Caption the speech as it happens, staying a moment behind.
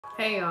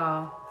Hey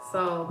y'all,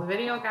 so the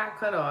video got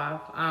cut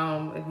off.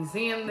 If you're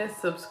seeing this,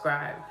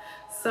 subscribe.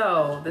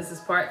 So this is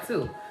part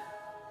 2.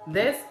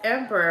 This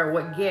emperor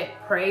would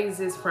get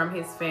praises from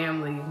his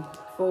family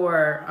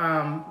for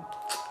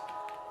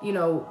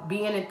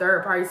being in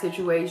third party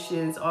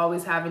situations,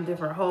 always having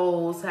different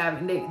holes,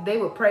 they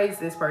would praise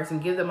this person,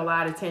 give them a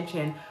lot of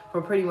attention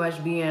for pretty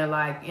much being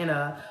like in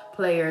a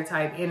player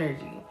type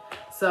energy.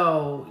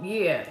 So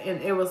yeah,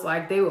 and it was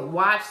like they would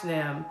watch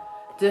them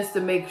just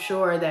to make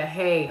sure that,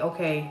 hey,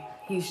 okay,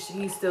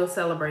 he's still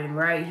celebrating,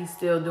 right? He's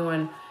still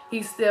doing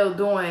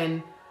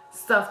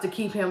stuff to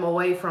keep him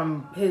away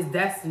from his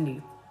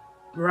destiny,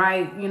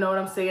 right? You know what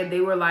I'm saying? They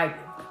were like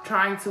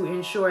trying to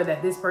ensure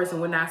that this person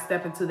would not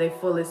step into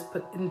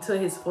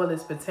his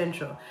fullest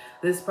potential.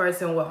 This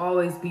person would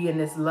always be in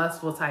this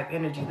lustful type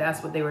energy.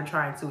 That's what they were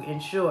trying to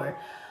ensure.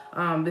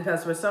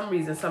 Because for some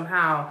reason,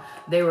 somehow,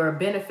 they were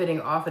benefiting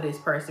off of this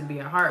person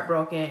being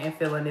heartbroken and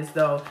feeling as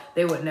though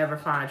they would never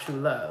find true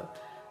love.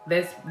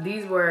 This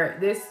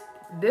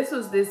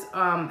was this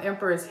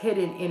emperor's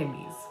hidden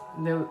enemies.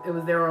 It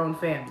was their own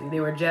family. They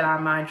were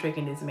Jedi mind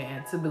tricking this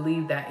man to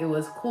believe that it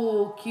was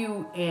cool,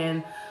 cute,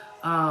 and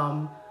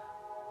a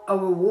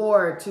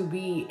reward to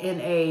be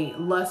in a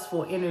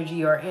lustful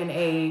energy or in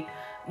a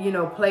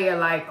player,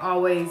 like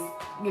always,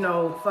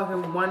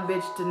 fucking one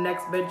bitch to the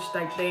next bitch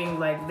type thing.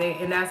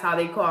 And that's how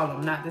they call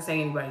them. Not to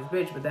say anybody's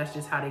bitch, but that's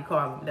just how they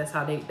call them. That's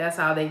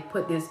how they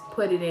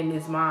put it in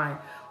his mind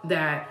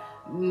that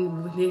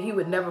he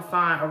would never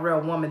find a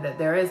real woman, that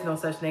there is no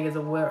such thing as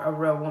a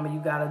real woman. You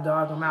gotta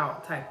dog them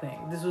out type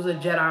thing. This was a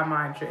Jedi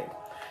mind trick.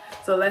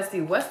 So let's see,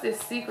 what's this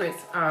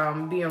secrets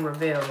being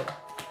revealed?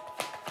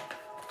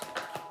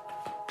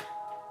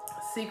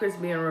 Secrets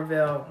being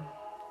revealed.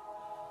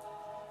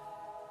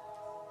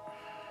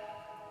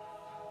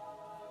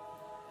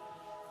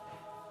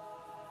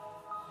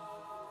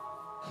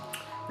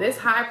 This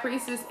high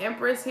priestess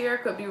empress here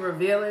could be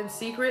revealing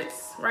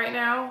secrets right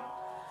now.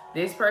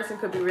 This person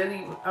could be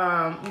really,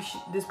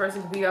 this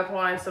person could be up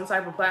on some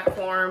type of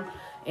platform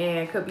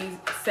and could be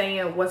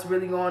saying what's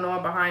really going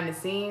on behind the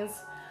scenes.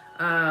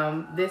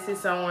 This is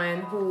someone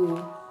who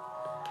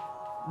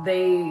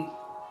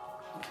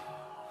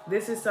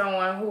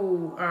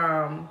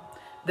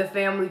the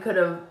family could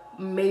have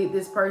made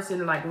this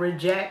person like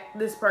reject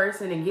this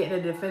person and get in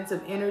a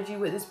defensive energy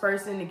with this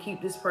person to keep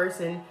this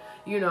person,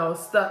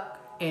 stuck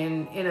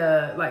in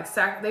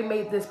a they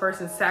made this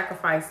person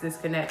sacrifice this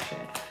connection.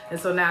 And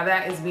so now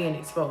that is being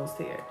exposed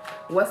here.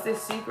 What's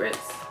this secrets?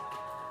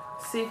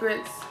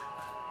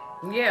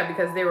 Yeah,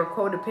 because they were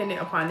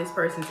codependent upon this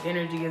person's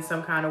energy in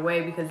some kind of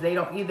way, because they're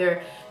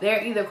either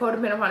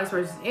codependent upon this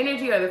person's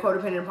energy or they're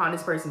codependent upon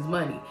this person's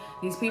money.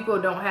 These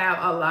people don't have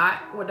a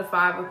lot with the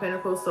Five of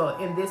Pentacles. So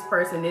in this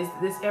person,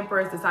 this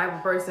emperor is the type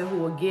of person who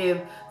will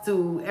give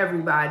to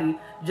everybody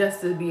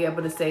just to be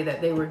able to say that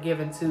they were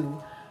given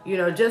to,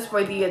 just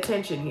for the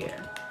attention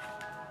here.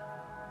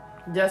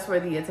 Just for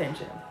the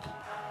attention.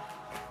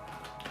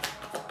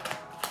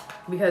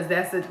 Because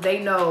they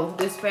know,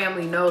 this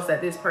family knows that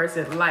this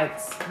person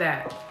likes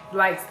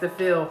to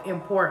feel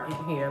important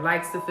here,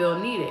 likes to feel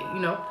needed,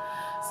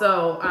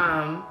 So,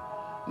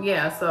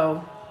 yeah,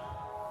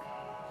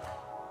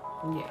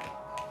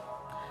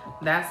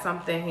 that's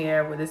something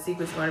here where the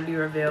secret's going to be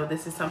revealed.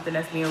 This is something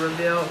that's being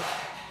revealed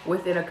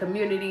within a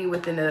community,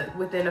 within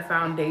a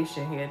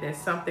foundation here. There's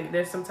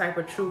some type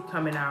of truth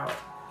coming out.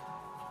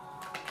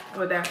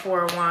 With that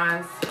Four of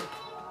Wands,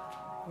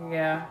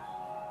 yeah.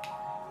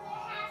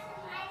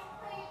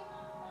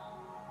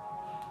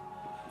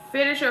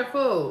 Finish your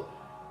food.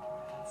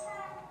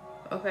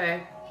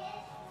 Okay.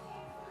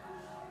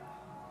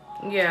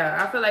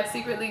 Yeah, I feel like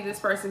secretly this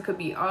person could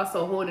be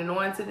also holding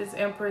on to this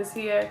empress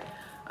here.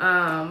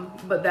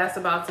 But that's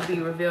about to be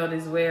revealed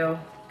as well.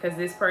 Because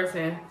this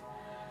person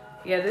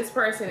is,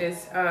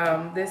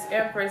 this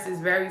empress is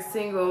very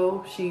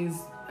single.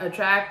 She's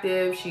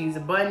attractive. She's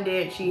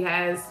abundant. She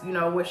has,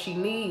 what she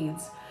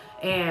needs.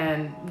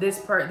 And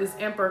this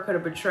emperor could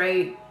have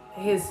betrayed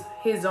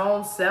his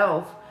own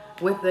self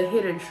with the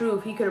hidden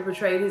truth. He could have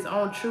betrayed his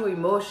own true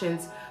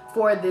emotions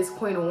for this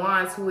Queen of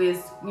Wands, who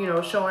is,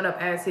 showing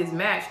up as his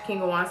match,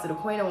 King of Wands to the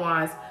Queen of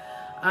Wands.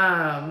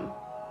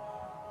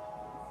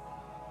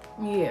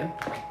 Yeah.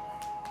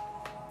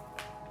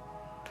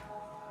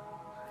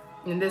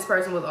 And this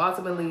person was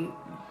ultimately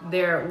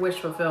their wish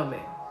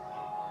fulfillment.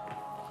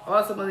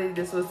 Ultimately,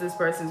 this was this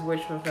person's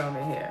wish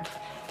fulfillment here.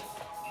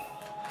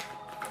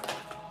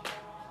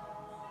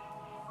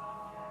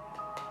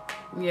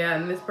 Yeah,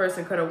 and this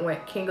person could have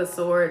went King of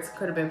Swords,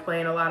 could have been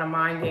playing a lot of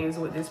mind games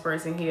with this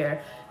person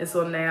here. And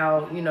so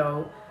now,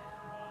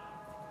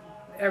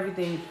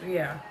 everything,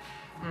 yeah.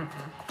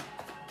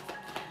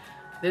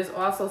 There's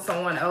also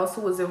someone else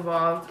who was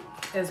involved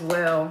as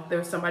well.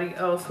 There's somebody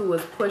else who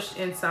was pushed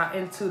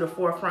into the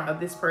forefront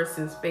of this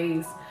person's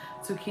space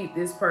to keep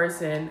this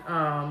person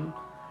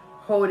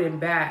holding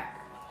back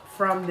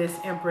from this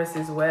empress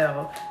as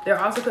well. There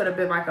also could have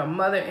been like a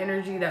mother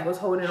energy that was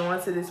holding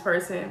on to this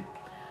person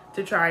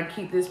to try and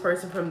keep this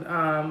person from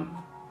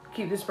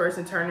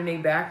turning their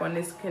back on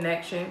this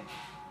connection.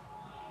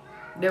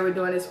 They were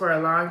doing this for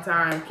a long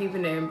time,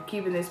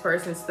 keeping this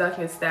person stuck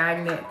and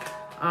stagnant,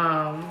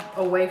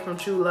 away from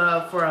true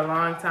love for a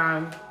long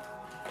time.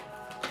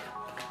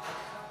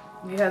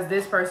 Because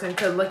this person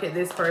could look at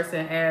this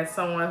person as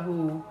someone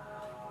who,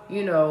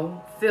 you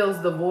know,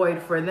 fills the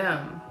void for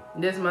them.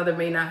 This mother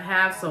may not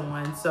have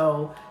someone,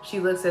 so she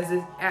looks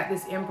at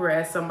this emperor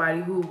as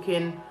somebody who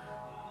can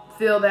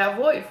fill that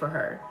void for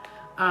her.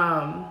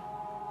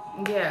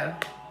 Yeah.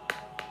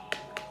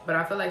 But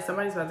I feel like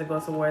somebody's about to go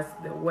towards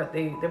what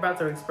they're about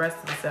to express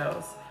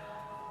themselves.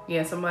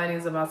 Yeah, somebody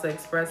is about to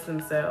express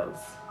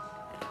themselves.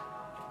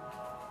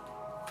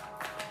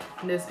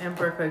 This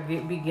emperor could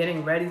be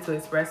getting ready to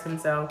express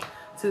himself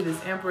to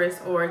this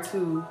empress or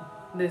to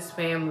this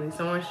family.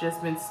 Someone's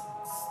just been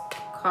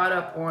caught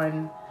up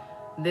on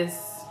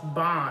this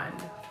bond.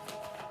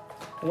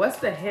 What's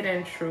the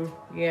hidden truth?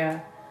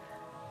 Yeah.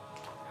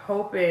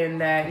 Hoping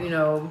that, you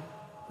know,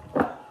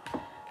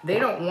 they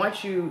don't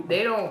want you,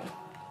 they don't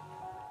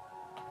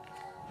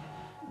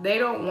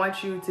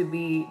want you to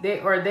be,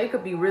 they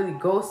could be really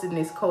ghosting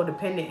this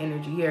codependent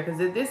energy here.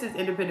 Because if this is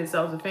independent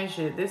self-defense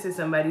shit, this is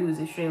somebody who's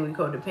extremely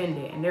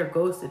codependent, and they're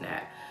ghosting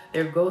that.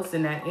 They're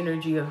ghosting that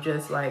energy of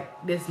just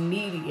like this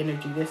needy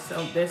energy.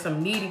 There's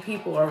some needy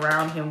people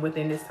around him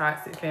within this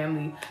toxic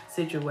family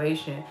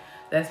situation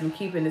that's been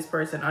keeping this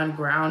person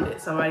ungrounded.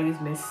 Somebody's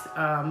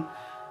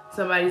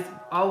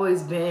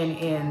always been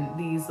in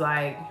these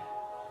like,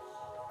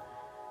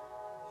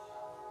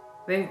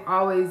 they've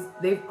always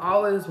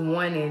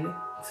wanted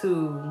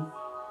to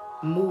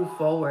move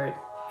forward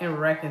and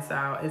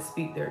reconcile and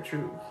speak their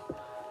truth,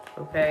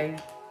 okay?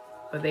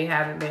 But they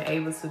haven't been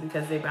able to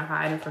because they've been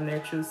hiding from their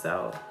true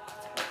self.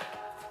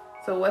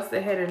 So what's the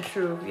hidden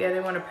truth? Yeah,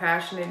 they want a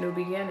passionate new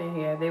beginning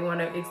here. They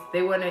want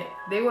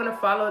to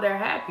follow their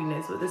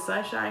happiness with the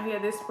sunshine here.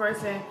 This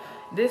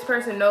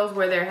person knows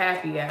where they're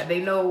happy at.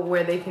 They know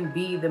where they can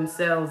be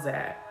themselves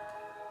at.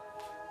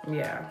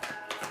 Yeah.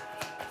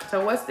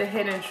 So what's the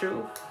hidden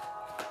truth?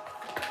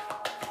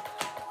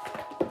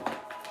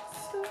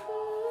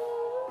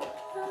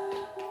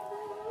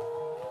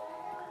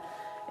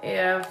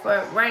 Yeah,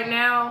 but right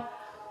now,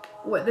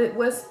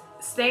 what's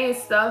staying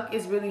stuck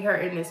is really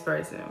hurting this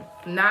person.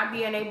 Not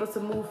being able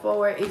to move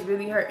forward is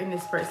really hurting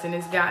this person.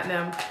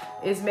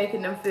 It's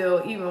making them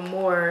feel even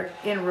more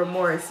in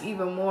remorse,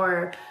 even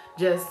more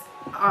just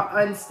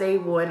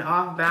unstable and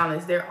off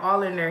balance. They're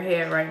all in their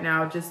head right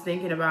now, just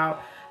thinking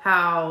about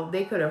how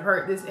they could have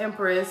hurt this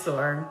empress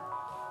or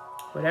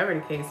whatever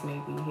the case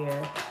may be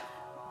here.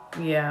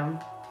 Yeah,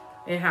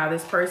 and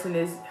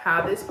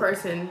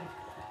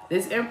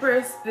this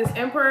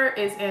emperor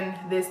is in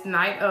this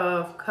Knight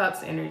of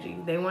Cups energy.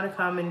 They want to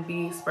come and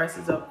be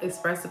expressive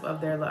of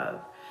their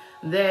love.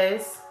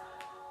 This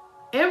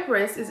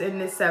empress is in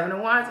this Seven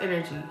of Wands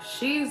energy.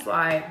 She's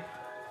like,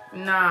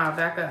 nah,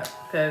 back up,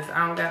 because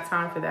I don't got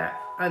time for that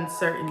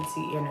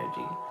uncertainty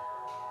energy.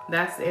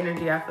 That's the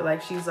energy I feel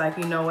like she's like,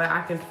 you know what,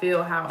 I can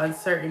feel how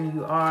uncertain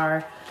you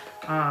are.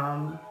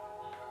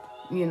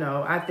 You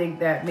know, I think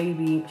that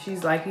maybe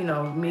she's like, you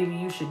know, maybe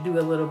you should do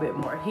a little bit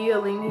more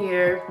healing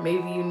here.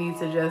 Maybe you need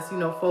to just, you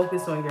know,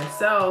 focus on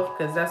yourself,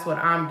 because that's what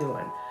I'm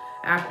doing.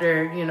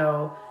 After, you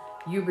know,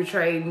 you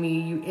betrayed me,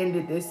 you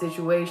ended this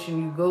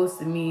situation, you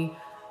ghosted me,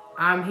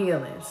 I'm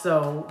healing.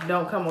 So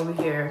don't come over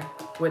here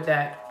with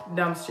that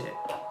dumb shit.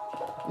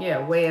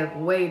 Yeah,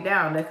 way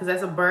down, because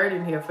that's a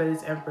burden here for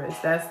this empress.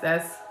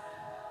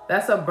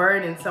 That's a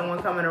burden,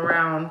 someone coming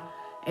around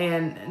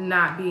and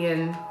not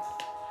being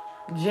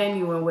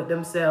genuine with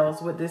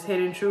themselves, with this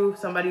hidden truth.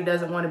 Somebody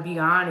doesn't want to be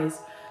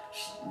honest.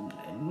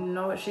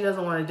 She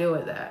doesn't want to deal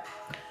with that.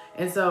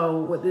 And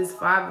so with this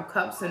Five of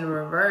Cups in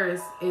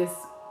reverse, I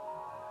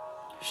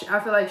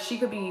feel like she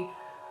could be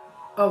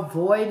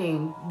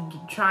avoiding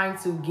trying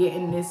to get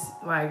in this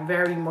like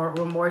very more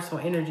remorseful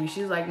energy.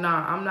 She's like,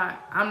 nah, I'm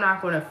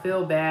not going to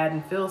feel bad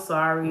and feel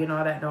sorry and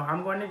all that. No,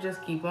 I'm going to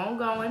just keep on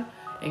going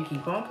and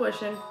keep on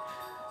pushing.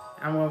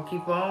 I'm going to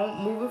keep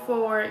on moving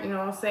forward, you know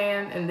what I'm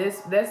saying? And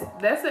that's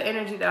the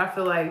energy that I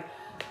feel like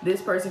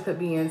this person could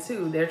be in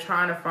too. They're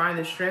trying to find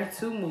the strength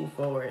to move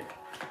forward.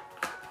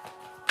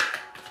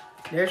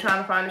 They're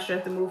trying to find the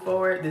strength to move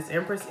forward. This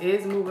empress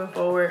is moving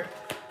forward.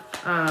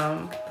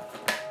 Yeah,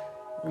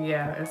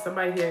 and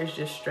somebody here is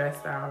just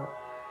stressed out.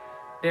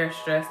 They're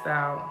stressed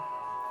out.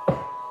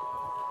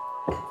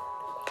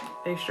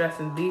 They're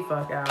stressing the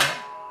fuck out.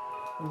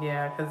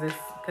 Yeah,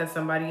 because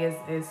somebody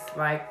is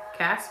like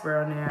Casper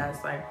on there.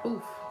 It's like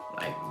poof,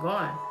 like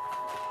gone.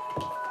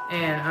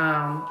 And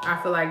I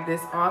feel like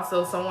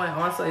someone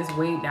also is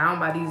weighed down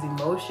by these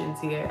emotions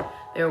here.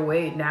 They're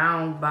weighed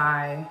down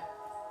by,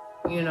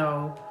 you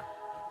know,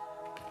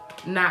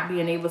 not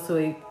being able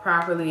to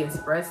properly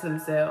express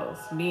themselves,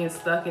 being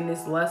stuck in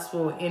this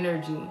lustful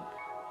energy.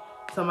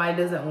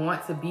 Somebody doesn't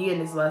want to be in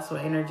this lustful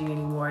energy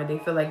anymore. They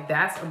feel like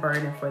that's a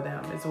burden for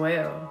them as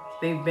well.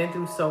 They've been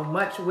through so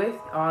much with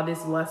all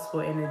this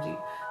lustful energy.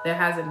 There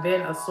hasn't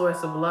been a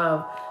source of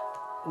love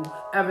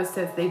ever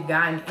since they've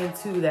gotten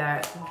into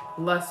that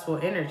lustful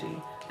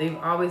energy. They've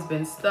always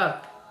been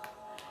stuck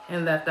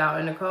and left out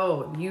in the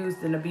cold,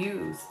 used and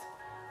abused.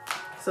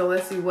 So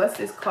let's see, what's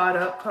this caught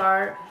up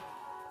card?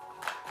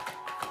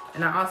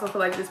 And I also feel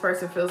like this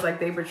person feels like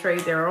they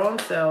betrayed their own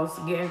selves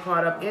getting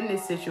caught up in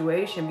this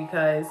situation,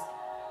 because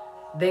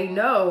they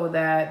know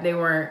that they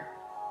weren't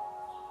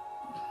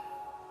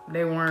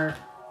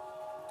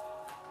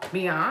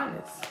being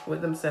honest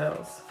with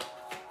themselves.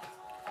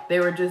 They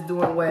were just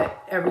doing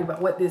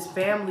what this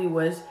family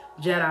was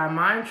Jedi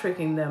mind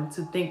tricking them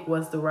to think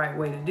was the right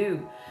way to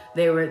do.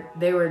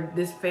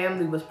 This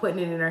family was putting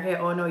it in their head,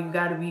 oh no, you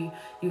gotta be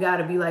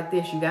like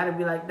this, you gotta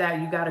be like that,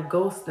 you gotta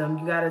ghost them,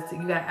 you gotta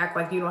act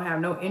like you don't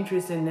have no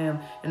interest in them,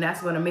 and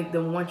that's gonna make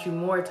them want you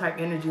more type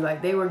energy.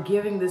 Like they were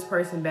giving this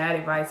person bad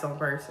advice on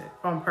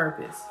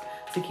purpose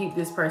to keep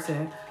this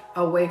person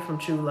away from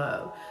true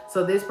love.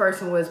 So this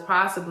person was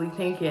possibly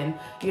thinking,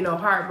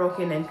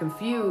 heartbroken and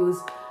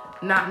confused,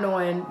 not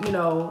knowing,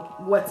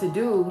 what to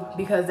do,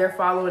 because they're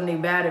following the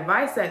bad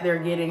advice that they're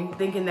getting,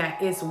 thinking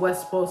that it's what's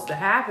supposed to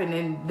happen.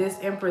 And this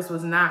Empress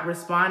was not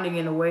responding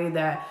in a way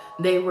that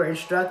they were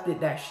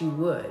instructed that she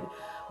would.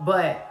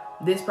 But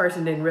this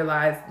person didn't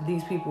realize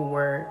these people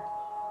were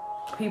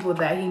people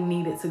that he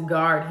needed to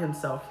guard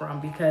himself from,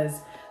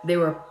 because they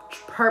were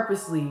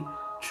purposely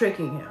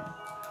tricking him,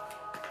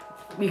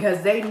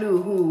 because they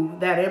knew who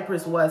that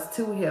Empress was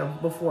to him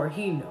before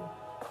he knew.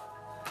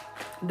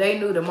 They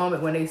knew the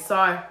moment when they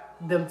saw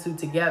them two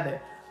together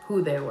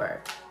who they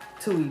were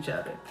to each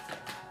other.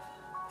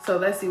 So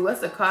let's see,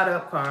 what's the caught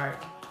up card?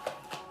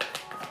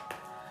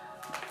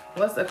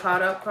 What's the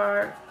caught up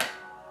card?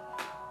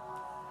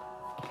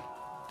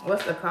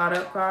 What's the caught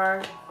up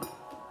card?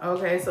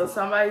 Okay, so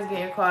somebody's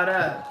getting caught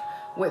up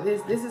with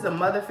this. This is a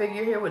mother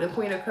figure here with the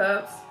Queen of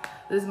Cups.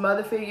 This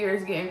mother figure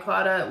is getting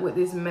caught up with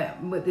this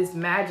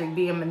magic,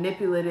 being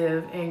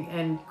manipulative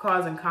and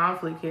causing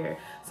conflict here.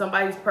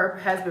 Somebody's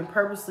has been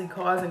purposely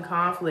causing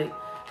conflict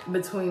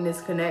between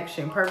this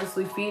connection,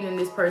 purposely feeding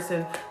this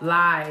person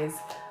lies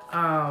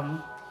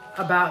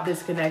about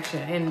this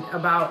connection and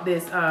about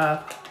this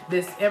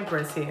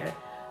Empress here.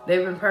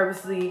 They've been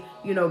purposely,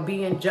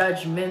 being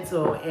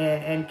judgmental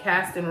and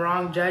casting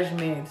wrong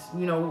judgments.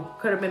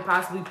 Could have been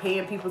possibly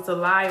paying people to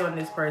lie on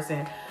this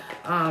person,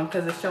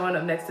 because it's showing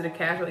up next to the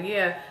casual.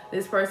 Yeah,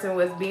 this person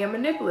was being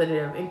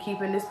manipulative and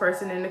keeping this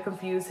person in a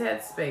confused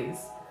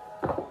headspace,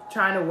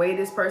 trying to weigh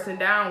this person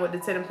down with the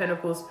Ten of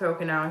Pentacles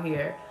poking out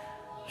here,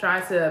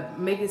 trying to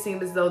make it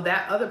seem as though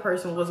that other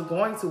person was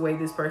going to weigh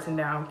this person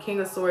down. King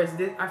of Swords,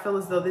 I feel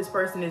as though this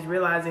person is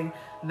realizing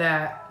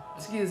that,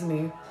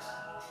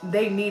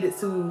 they needed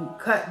to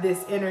cut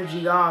this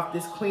energy off,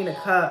 this Queen of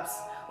Cups,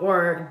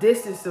 or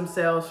distance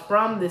themselves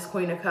from this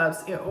Queen of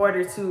Cups in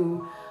order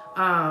to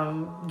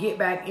get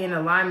back in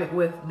alignment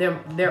with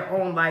their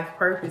own life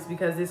purpose,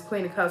 because this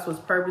Queen of Cups was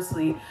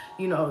purposely,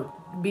 she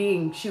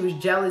was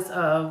jealous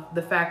of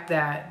the fact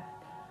that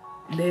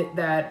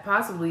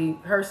possibly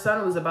her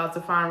son was about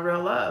to find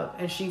real love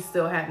and she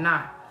still had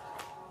not.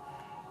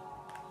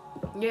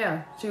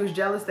 Yeah, she was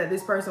jealous that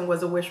this person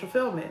was a wish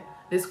fulfillment.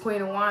 This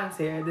Queen of Wands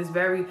here, this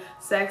very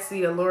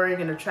sexy, alluring,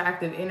 and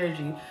attractive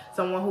energy,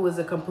 someone who was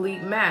a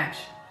complete match.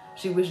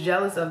 She was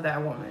jealous of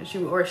that woman. She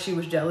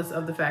was jealous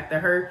of the fact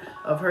that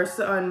her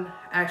son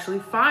actually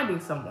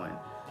finding someone.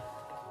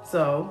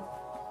 So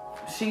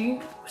she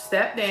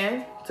stepped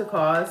in to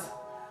cause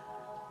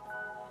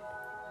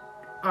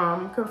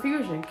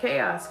confusion,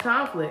 chaos,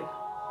 conflict,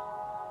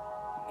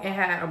 and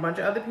had a bunch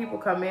of other people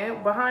come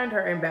in behind her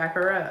and back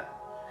her up.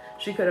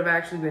 She could have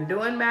actually been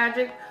doing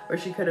magic, or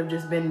she could have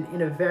just been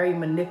in a very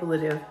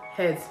manipulative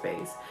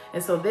headspace.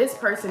 And so this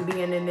person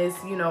being in this,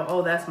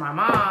 oh, that's my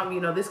mom,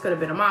 this could have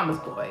been a mama's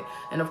boy.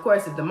 And of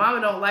course, if the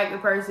mama don't like the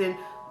person,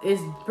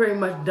 it's pretty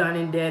much done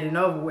and dead and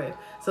over with.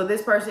 So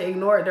this person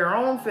ignored their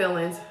own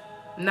feelings,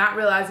 not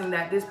realizing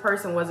that this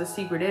person was a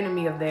secret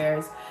enemy of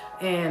theirs,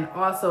 and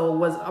also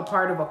was a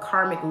part of a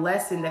karmic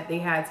lesson that they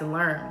had to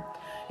learn.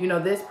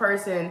 This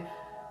person,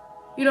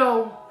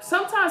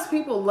 sometimes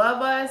people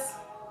love us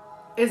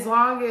as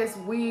long as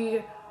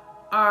we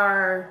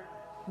are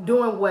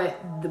doing what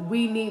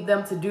we need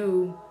them to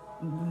do,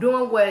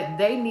 doing what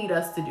they need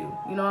us to do.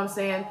 You know what I'm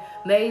saying?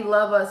 They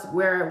love us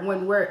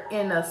when we're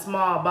in a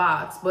small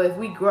box. But if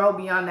we grow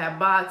beyond that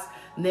box,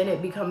 then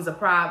it becomes a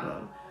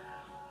problem.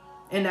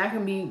 And that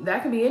can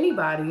be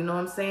anybody, you know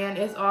what I'm saying?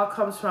 It all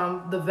comes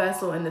from the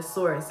vessel and the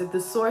source. If the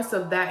source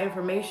of that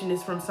information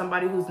is from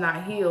somebody who's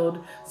not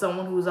healed,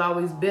 someone who's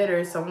always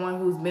bitter, someone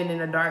who's been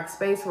in a dark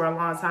space for a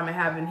long time and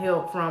haven't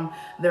healed from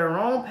their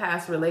own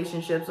past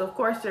relationships, of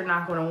course they're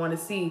not going to want to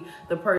see the person